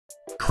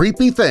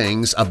Creepy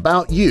things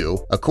about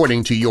you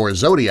according to your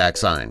zodiac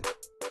sign.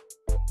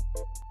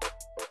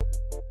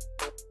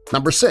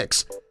 Number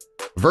 6.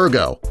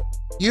 Virgo.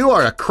 You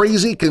are a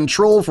crazy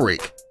control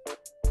freak.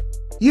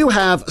 You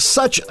have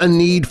such a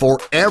need for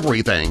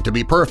everything to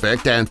be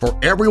perfect and for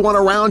everyone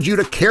around you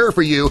to care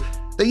for you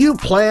that you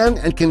plan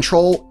and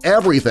control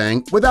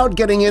everything without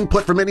getting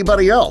input from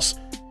anybody else.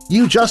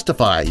 You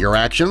justify your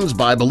actions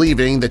by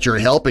believing that you're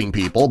helping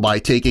people by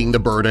taking the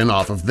burden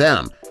off of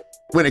them.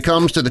 When it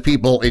comes to the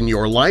people in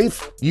your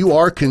life, you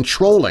are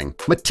controlling,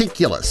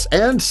 meticulous,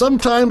 and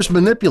sometimes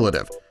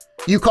manipulative.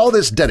 You call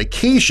this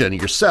dedication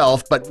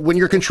yourself, but when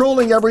you're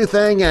controlling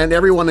everything and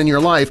everyone in your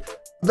life,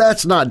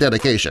 that's not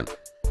dedication.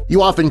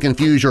 You often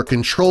confuse your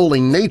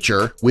controlling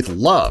nature with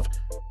love.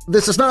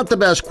 This is not the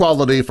best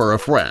quality for a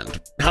friend.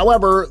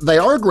 However, they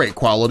are great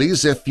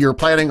qualities if you're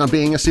planning on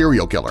being a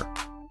serial killer.